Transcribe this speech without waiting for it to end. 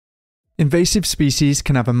Invasive species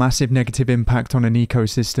can have a massive negative impact on an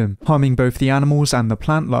ecosystem, harming both the animals and the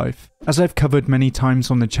plant life. As I've covered many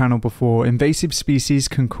times on the channel before, invasive species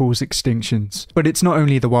can cause extinctions. But it's not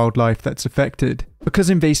only the wildlife that's affected.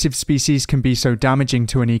 Because invasive species can be so damaging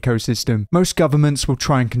to an ecosystem, most governments will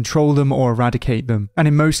try and control them or eradicate them, and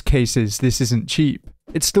in most cases this isn't cheap.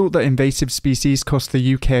 It's thought that invasive species cost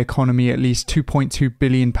the UK economy at least £2.2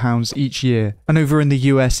 billion each year, and over in the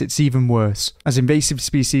US it's even worse, as invasive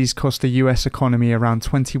species cost the US economy around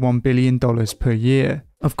 $21 billion per year.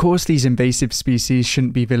 Of course, these invasive species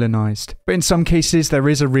shouldn't be villainized, but in some cases there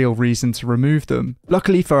is a real reason to remove them.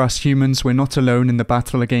 Luckily for us humans, we're not alone in the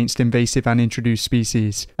battle against invasive and introduced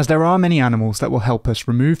species, as there are many animals that will help us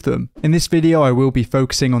remove them. In this video I will be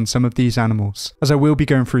focusing on some of these animals, as I will be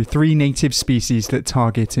going through 3 native species that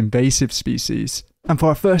target invasive species. And for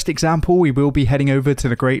our first example, we will be heading over to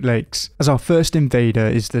the Great Lakes, as our first invader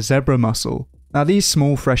is the zebra mussel. Now these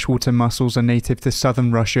small freshwater mussels are native to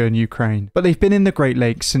southern Russia and Ukraine, but they've been in the Great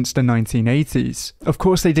Lakes since the 1980s. Of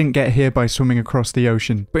course they didn't get here by swimming across the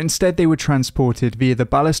ocean, but instead they were transported via the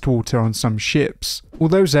ballast water on some ships.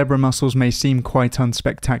 Although zebra mussels may seem quite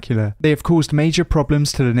unspectacular, they have caused major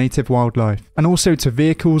problems to the native wildlife, and also to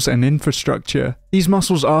vehicles and infrastructure. These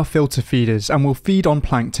mussels are filter feeders and will feed on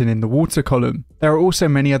plankton in the water column. There are also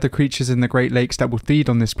many other creatures in the Great Lakes that will feed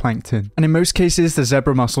on this plankton, and in most cases the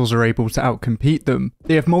zebra mussels are able to outcompete them.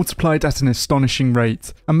 They have multiplied at an astonishing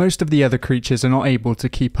rate, and most of the other creatures are not able to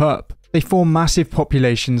keep up. They form massive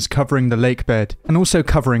populations covering the lake bed, and also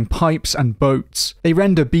covering pipes and boats. They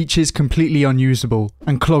render beaches completely unusable,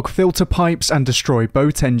 and clog filter pipes and destroy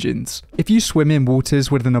boat engines. If you swim in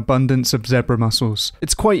waters with an abundance of zebra mussels,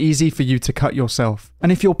 it's quite easy for you to cut yourself,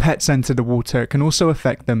 and if your pets enter the water, it can also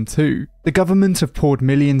affect them too. The government have poured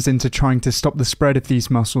millions into trying to stop the spread of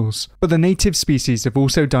these mussels, but the native species have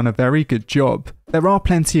also done a very good job. There are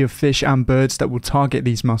plenty of fish and birds that will target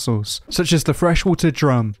these mussels, such as the freshwater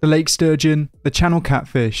drum, the lake sturgeon, the channel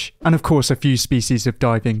catfish, and of course a few species of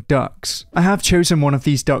diving ducks. I have chosen one of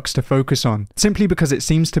these ducks to focus on, simply because it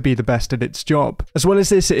seems to be the best at its job. As well as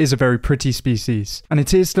this, it is a very pretty species, and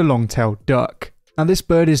it is the long-tailed duck. Now this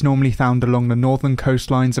bird is normally found along the northern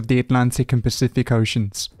coastlines of the Atlantic and Pacific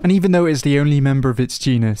Oceans, and even though it is the only member of its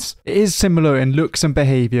genus, it is similar in looks and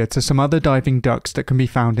behaviour to some other diving ducks that can be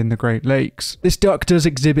found in the Great Lakes. This duck does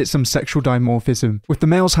exhibit some sexual dimorphism, with the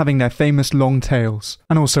males having their famous long tails,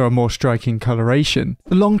 and also a more striking coloration.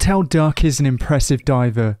 The long-tailed duck is an impressive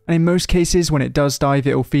diver, and in most cases when it does dive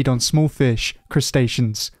it will feed on small fish,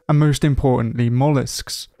 crustaceans, and most importantly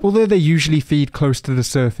mollusks. Although they usually feed close to the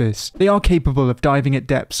surface, they are capable of diving at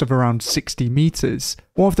depths of around 60 meters.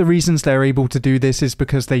 One of the reasons they're able to do this is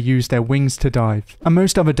because they use their wings to dive, and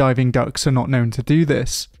most other diving ducks are not known to do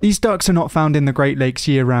this. These ducks are not found in the Great Lakes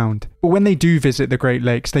year-round, but when they do visit the Great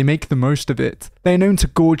Lakes they make the most of it. They are known to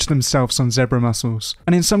gorge themselves on zebra mussels,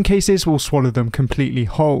 and in some cases will swallow them completely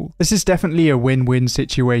whole. This is definitely a win-win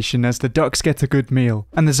situation, as the ducks get a good meal,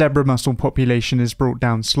 and the zebra mussel population is brought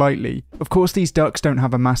down slightly. Of course these ducks don't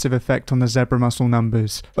have a massive effect on the zebra mussel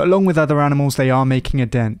numbers, but along with other animals they are making a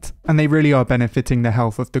dent, and they really are benefiting the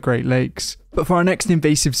health of the Great Lakes. But for our next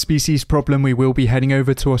invasive species problem we will be heading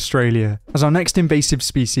over to Australia, as our next invasive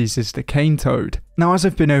species is the cane toad. Now as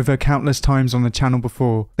I've been over countless times on the channel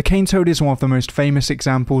before, the cane toad is one of the most famous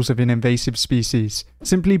examples of an invasive species,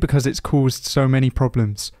 simply because it's caused so many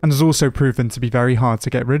problems, and has also proven to be very hard to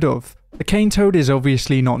get rid of. The cane toad is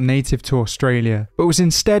obviously not native to Australia, but was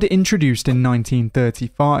instead introduced in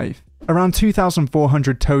 1935. Around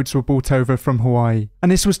 2,400 toads were brought over from Hawaii,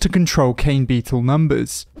 and this was to control cane beetle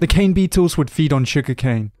numbers. The cane beetles would feed on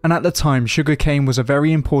sugarcane, and at the time sugarcane was a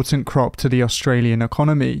very important crop to the Australian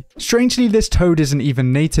economy. Strangely, this toad isn't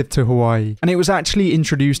even native to Hawaii, and it was actually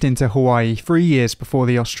introduced into Hawaii 3 years before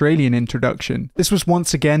the Australian introduction. This was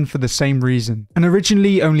once again for the same reason, and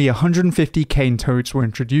originally only 150 cane toads were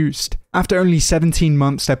introduced. After only 17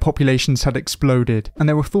 months their populations had exploded, and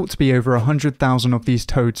there were thought to be over 100,000 of these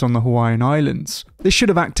toads on the Hawaiian Islands. This should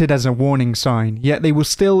have acted as a warning sign, yet they were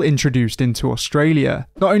still introduced into Australia.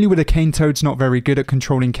 Not only were the cane toads not very good at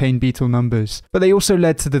controlling cane beetle numbers, but they also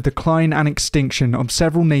led to the decline and extinction of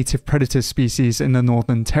several native predator species in the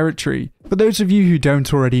Northern Territory. For those of you who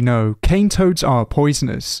don't already know, cane toads are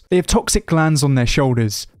poisonous. They have toxic glands on their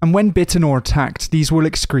shoulders, and when bitten or attacked, these will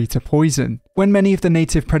excrete a poison. When many of the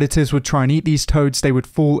native predators would try and eat these toads, they would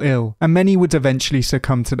fall ill, and many would eventually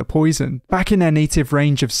succumb to the poison. Back in their native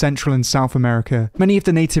range of Central and South America, many of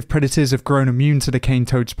the native predators have grown immune to the cane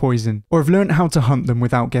toad's poison, or have learnt how to hunt them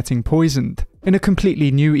without getting poisoned. In a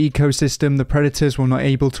completely new ecosystem, the predators were not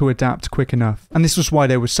able to adapt quick enough, and this was why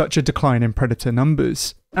there was such a decline in predator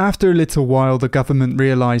numbers. After a little while, the government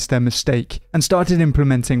realised their mistake and started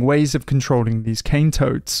implementing ways of controlling these cane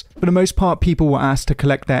toads. For the most part, people were asked to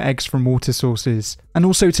collect their eggs from water sources, and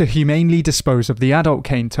also to humanely dispose of the adult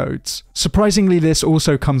cane toads. Surprisingly, this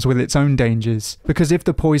also comes with its own dangers, because if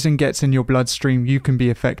the poison gets in your bloodstream, you can be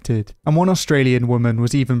affected. And one Australian woman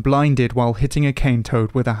was even blinded while hitting a cane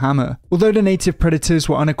toad with a hammer. Although the native predators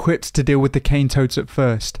were unequipped to deal with the cane toads at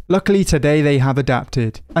first, luckily today they have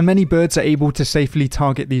adapted, and many birds are able to safely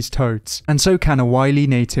target these toads, and so can a wily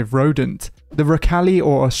native rodent. The Rakali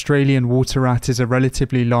or Australian water rat is a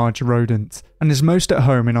relatively large rodent, and is most at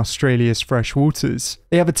home in Australia's fresh waters.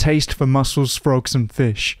 They have a taste for mussels, frogs and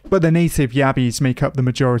fish, but the native yabbies make up the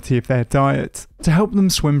majority of their diet. To help them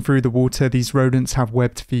swim through the water, these rodents have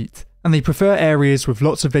webbed feet, and they prefer areas with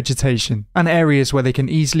lots of vegetation, and areas where they can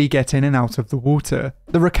easily get in and out of the water.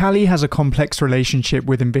 The Rakali has a complex relationship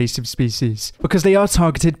with invasive species, because they are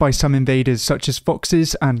targeted by some invaders such as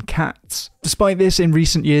foxes and cats. Despite this, in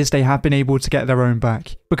recent years they have been able to get their own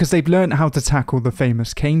back, because they've learned how to tackle the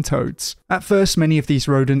famous cane toads. At first, many of these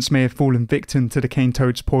rodents may have fallen victim to the cane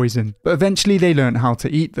toad's poison, but eventually they learned how to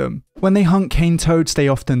eat them. When they hunt cane toads, they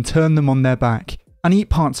often turn them on their back, and eat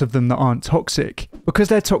parts of them that aren't toxic. Because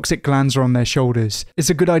their toxic glands are on their shoulders,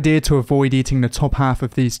 it's a good idea to avoid eating the top half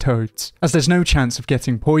of these toads, as there's no chance of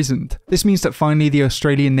getting poisoned. This means that finally the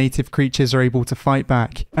Australian native creatures are able to fight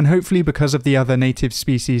back, and hopefully because of the other native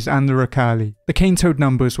species and the Rakali, the cane toad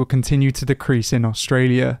numbers will continue to decrease in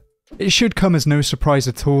Australia. It should come as no surprise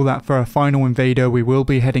at all that for our final invader we will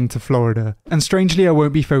be heading to Florida, and strangely I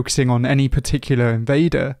won't be focusing on any particular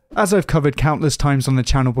invader. As I've covered countless times on the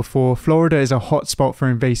channel before, Florida is a hotspot for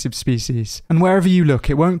invasive species, and wherever you look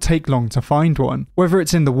it won't take long to find one. Whether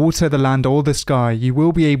it's in the water, the land or the sky, you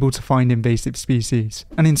will be able to find invasive species,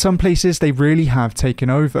 and in some places they really have taken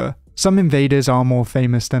over. Some invaders are more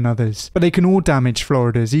famous than others, but they can all damage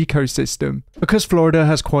Florida's ecosystem. Because Florida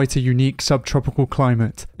has quite a unique subtropical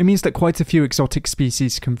climate, it means that quite a few exotic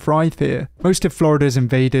species can thrive here. Most of Florida's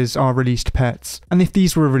invaders are released pets, and if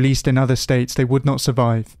these were released in other states they would not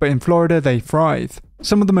survive, but in Florida they thrive.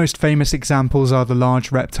 Some of the most famous examples are the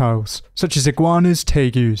large reptiles, such as iguanas,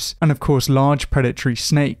 tegus, and of course large predatory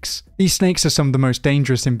snakes. These snakes are some of the most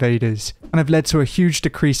dangerous invaders, and have led to a huge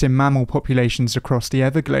decrease in mammal populations across the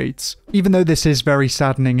Everglades. Even though this is very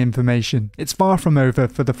saddening information, it's far from over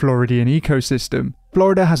for the Floridian ecosystem.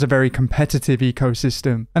 Florida has a very competitive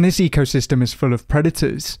ecosystem, and this ecosystem is full of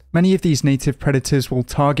predators. Many of these native predators will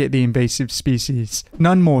target the invasive species,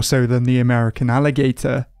 none more so than the American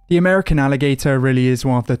alligator. The American alligator really is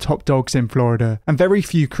one of the top dogs in Florida, and very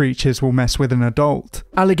few creatures will mess with an adult.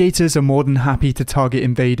 Alligators are more than happy to target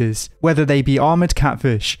invaders, whether they be armoured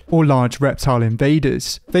catfish or large reptile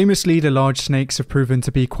invaders. Famously, the large snakes have proven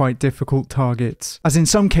to be quite difficult targets, as in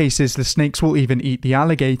some cases the snakes will even eat the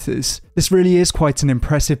alligators. This really is quite an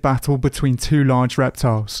impressive battle between two large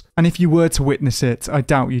reptiles, and if you were to witness it, I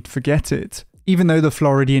doubt you'd forget it. Even though the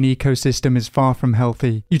Floridian ecosystem is far from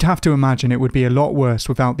healthy, you'd have to imagine it would be a lot worse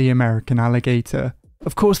without the American alligator.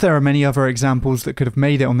 Of course there are many other examples that could have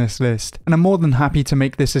made it on this list, and I'm more than happy to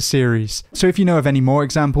make this a series, so if you know of any more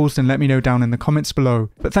examples then let me know down in the comments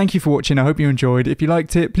below. But thank you for watching, I hope you enjoyed. If you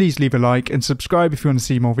liked it, please leave a like and subscribe if you want to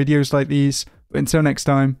see more videos like these. But until next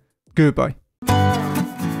time, goodbye.